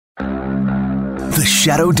The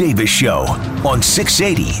Shadoe Davis Show on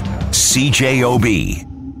 680 CJOB.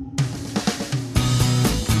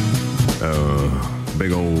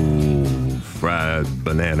 Big old fried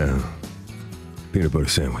banana peanut butter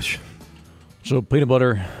sandwich. So peanut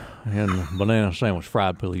butter and banana sandwich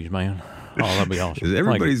fried, please, man. Oh, that'd be awesome.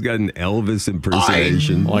 Everybody's got an Elvis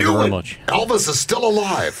impersonation. Thank you very much. Elvis is still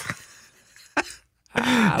alive.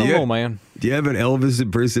 I don't know, man. Do you have an Elvis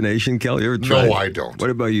impersonation, Kelly? You ever tried? No, I don't. What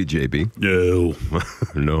about you, JB? No.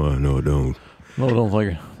 No, I don't. No, don't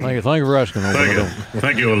thank you. Thank you for asking.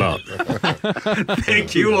 Thank you a lot.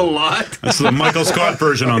 Thank you a lot. That's the Michael Scott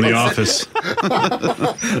version on The Office.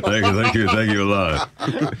 Thank you a lot.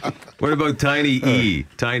 What about Tiny E?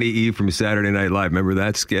 Tiny E from Saturday Night Live. Remember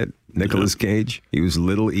that skit? Nicolas Cage. He was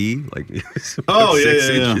little E, like he was about 6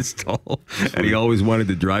 inches tall, and he always wanted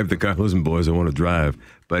to drive the car. Listen, boys, I want to drive,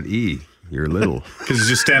 but E, you're little. Because he's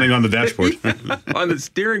just standing on the dashboard. On the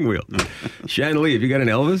steering wheel. Shanley, have you got an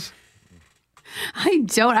Elvis? I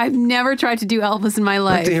don't. I've never tried to do Elvis in my I'd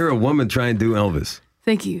life. like to hear a woman try and do Elvis.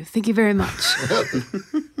 Thank you. Thank you very much.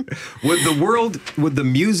 Would the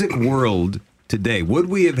music world today, would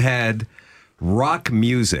we have had rock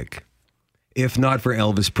music if not for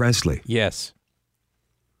Elvis Presley? Yes.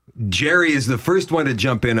 Jerry is the first one to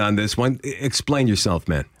jump in on this one. Explain yourself,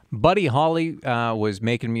 man. Buddy Holly was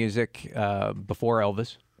making music before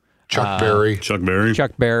Elvis. Chuck Berry. Chuck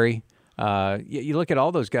Berry. You look at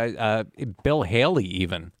all those guys. Bill Haley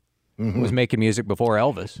even was making music before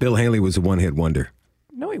Elvis. Bill Haley was a one-hit wonder.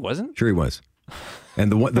 No, he wasn't. Sure he was.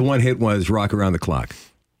 And the one hit was Rock Around the Clock.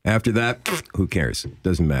 After that, who cares?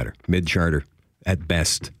 Doesn't matter. Mid-charter at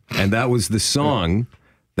best. And that was the song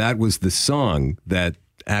that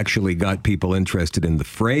actually got people interested in the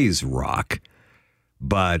phrase rock.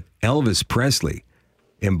 But Elvis Presley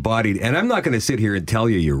embodied, and I'm not going to sit here and tell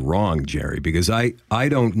you you're wrong, Jerry, because I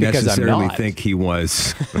don't necessarily think he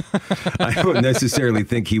was I don't necessarily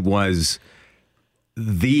think he was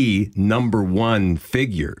the number one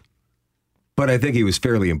figure, but I think he was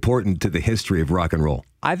fairly important to the history of rock and roll.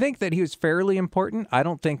 I think that he was fairly important. I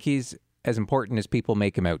don't think he's as important as people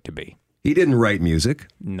make him out to be. He didn't write music.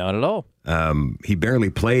 Not at all. He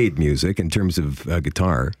barely played music in terms of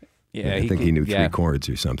guitar. Yeah, I think he knew 3 chords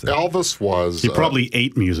or something. Elvis was... He probably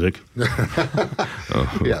ate music.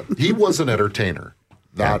 Yeah, he was an entertainer.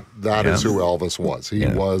 That is who Elvis was. He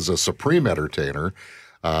was a supreme entertainer.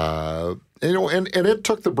 And it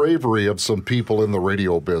took the bravery of some people in the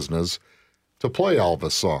radio business to play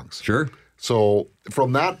Elvis songs. Sure. So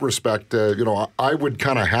from that respect, I would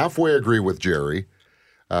kind of halfway agree with Jerry,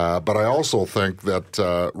 but I also think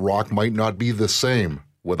that rock might not be the same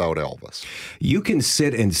without Elvis. You can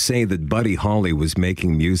sit and say that Buddy Holly was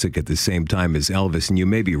making music at the same time as Elvis, and you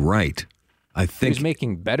may be right. I think he was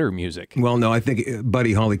making better music. Well, no, I think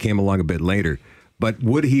Buddy Holly came along a bit later. But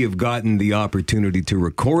would he have gotten the opportunity to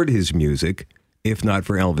record his music if not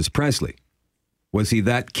for Elvis Presley? Was he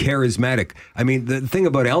that charismatic? I mean, the thing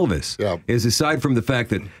about Elvis is, aside from the fact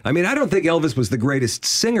that, I don't think Elvis was the greatest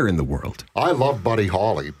singer in the world. I love Buddy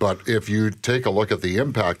Holly, but if you take a look at the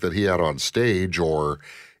impact that he had on stage or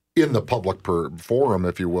in the public forum,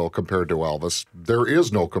 if you will, compared to Elvis, there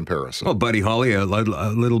is no comparison. Well, Buddy Holly, a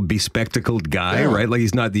little bespectacled guy, right? Like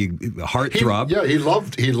he's not the heartthrob.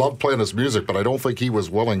 He loved playing his music, but I don't think he was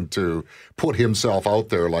willing to put himself out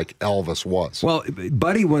there like Elvis was. Well,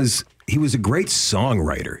 Buddy was a great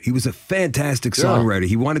songwriter. He was a fantastic songwriter.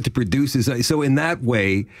 He wanted to produce so in that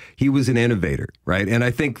way, he was an innovator, right? And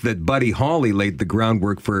I think that Buddy Holly laid the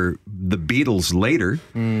groundwork for the Beatles later.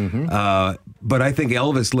 Mm-hmm. But I think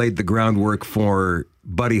Elvis laid the groundwork for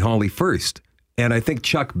Buddy Holly first. And I think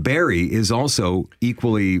Chuck Berry is also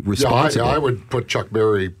equally responsible. Yeah, I would put Chuck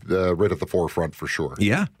Berry right at the forefront for sure.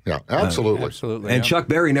 Yeah? Yeah, absolutely. Absolutely. And Chuck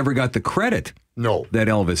Berry never got the credit that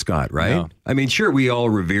Elvis got, right? No. Sure, we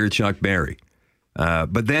all revere Chuck Berry.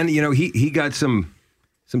 But then, he got some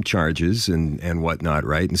charges and whatnot,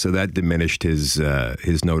 right? And so that diminished his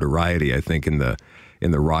notoriety, I think, in the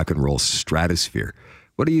rock and roll stratosphere.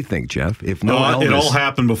 What do you think, Jeff? If Elvis... It all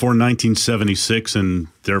happened before 1976, and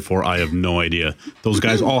therefore I have no idea. Those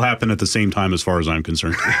guys all happened at the same time as far as I'm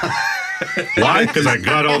concerned. Why? Because I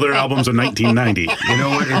got all their albums in 1990. You know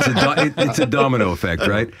what? It's a domino effect,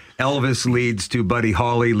 right? Elvis leads to Buddy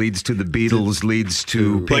Holly, leads to the Beatles, leads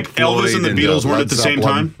to Pink Floyd. Elvis and the Beatles weren't at the same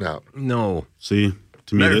time? No. See?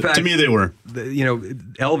 To me, they were.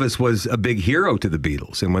 Elvis was a big hero to the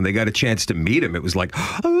Beatles, and when they got a chance to meet him, it was like,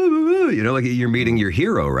 like you're meeting your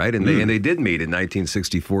hero, right? And they did meet in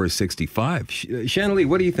 1964 or 65. Shanley,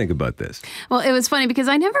 what do you think about this? Well, it was funny because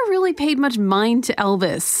I never really paid much mind to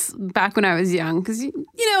Elvis back when I was young. Because,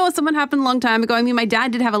 something happened a long time ago. I mean, my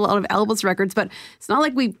dad did have a lot of Elvis records, but it's not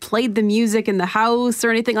like we played the music in the house or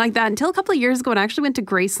anything like that until a couple of years ago. And I actually went to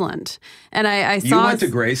Graceland. And I saw... You went to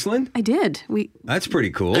Graceland? I did. That's pretty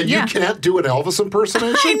cool. And you can't do an Elvis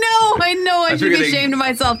impersonation? I know. I should be ashamed of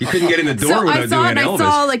myself. You couldn't get in the door without doing an Elvis.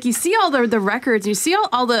 I saw, you see all the records, you see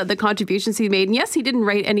all the contributions he made. And yes, he didn't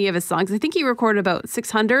write any of his songs. I think he recorded about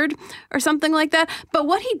 600 or something like that. But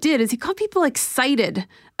what he did is he got people excited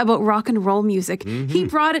about rock and roll music. Mm-hmm. He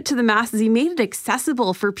brought it to the masses. He made it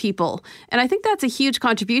accessible for people. And I think that's a huge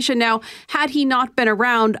contribution. Now, had he not been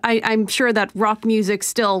around, I'm sure that rock music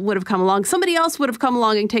still would have come along. Somebody else would have come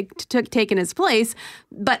along and taken his place.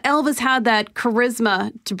 But Elvis had that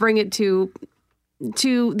charisma to bring it to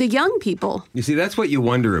the young people. You see, that's what you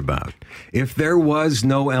wonder about. If there was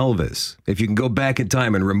no Elvis, if you can go back in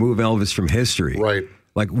time and remove Elvis from history, right?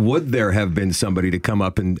 Would there have been somebody to come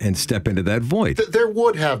up and step into that void? There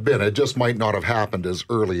would have been. It just might not have happened as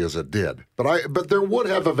early as it did. But there would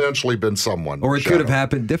have eventually been someone. Or it could have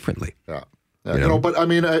happened differently. Yeah. But I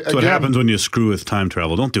mean, that's what happens when you screw with time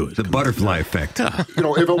travel. Don't do it. The butterfly effect. If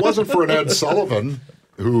it wasn't for an Ed Sullivan,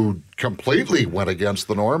 who completely went against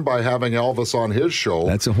the norm by having Elvis on his show.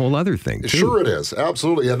 That's a whole other thing, too. Sure it is.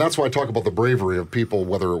 Absolutely. And that's why I talk about the bravery of people,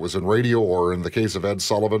 whether it was in radio or in the case of Ed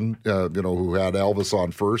Sullivan, who had Elvis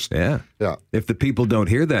on first. Yeah. Yeah. If the people don't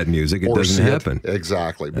hear that music, it doesn't happen.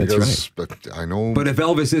 Exactly. That's right. But I know. But if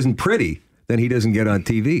Elvis isn't pretty, then he doesn't get on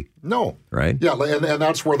TV. No. Right? Yeah, and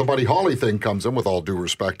that's where the Buddy Holly thing comes in, with all due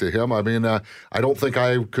respect to him. I mean, I don't think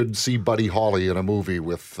I could see Buddy Holly in a movie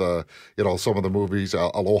with, some of the movies,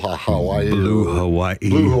 Aloha Hawaii. Blue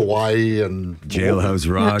Hawaii and... Jailhouse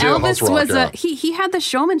Rock. Elvis was he had the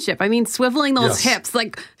showmanship. I mean, swiveling those hips,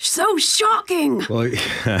 so shocking. Well,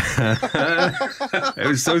 it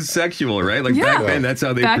was so sexual, right? Back then, that's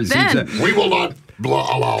how they perceived it. We will not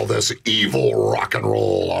allow this evil rock and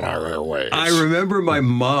roll on our airwaves. I remember my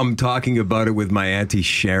mom talking about it with my Auntie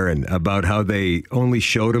Sharon, about how they only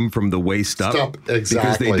showed him from the waist up. Exactly.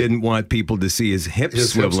 Because they didn't want people to see his hips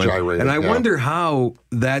swiveling. Gyrating, and I wonder how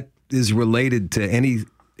that is related to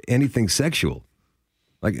anything sexual.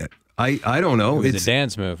 I don't know. It was a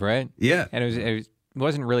dance move, right? Yeah. And it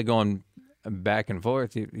wasn't really going back and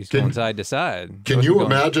forth. He's going side to side. Can you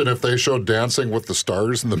imagine if they showed Dancing with the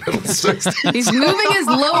Stars in the middle 60s? He's moving his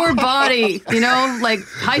lower body,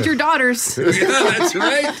 hide your daughters. Yeah, that's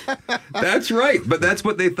right. That's right. But that's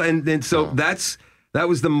what they thought. And so that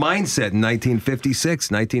was the mindset in 1956,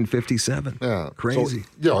 1957. Yeah. Crazy.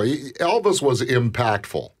 So, Elvis was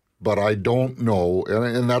impactful, but I don't know,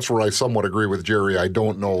 and that's where I somewhat agree with Jerry, I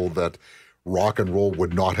don't know that rock and roll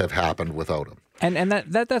would not have happened without him. And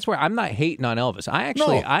that's where I'm not hating on Elvis.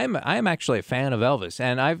 I'm actually a fan of Elvis,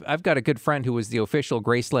 and I've got a good friend who was the official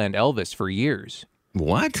Graceland Elvis for years.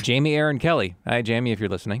 What? Jamie Aaron Kelly. Hi, Jamie, if you're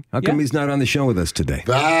listening. How come he's not on the show with us today?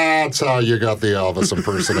 That's how you got the Elvis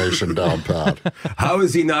impersonation down pat. How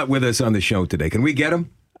is he not with us on the show today? Can we get him?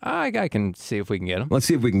 I can see if we can get him. Let's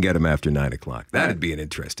see if we can get him after 9 o'clock. That'd be an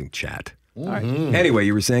interesting chat. Mm-hmm. All right. Anyway,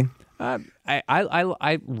 you were saying?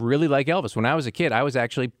 I really like Elvis. When I was a kid, I was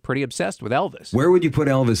actually pretty obsessed with Elvis. Where would you put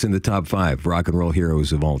Elvis in the top 5 rock and roll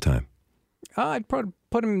heroes of all time? I'd put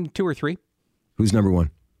him 2 or 3. Who's number 1?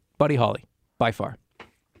 Buddy Holly, by far.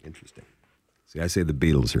 Interesting. See, I say the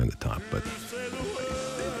Beatles are in the top, but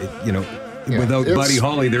without Buddy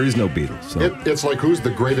Holly, there is no Beatles. So. It's like, who's the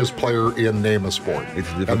greatest player in Name a Sport?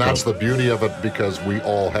 And that's the beauty of it, because we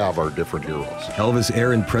all have our different heroes. Elvis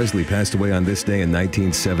Aaron Presley passed away on this day in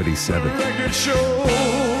 1977.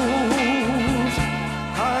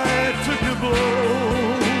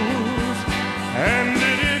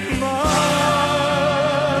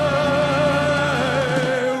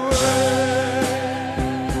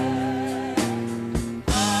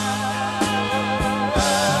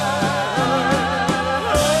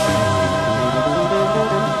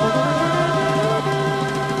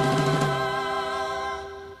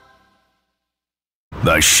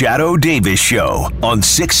 The Shadoe Davis Show on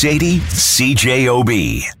 680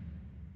 CJOB.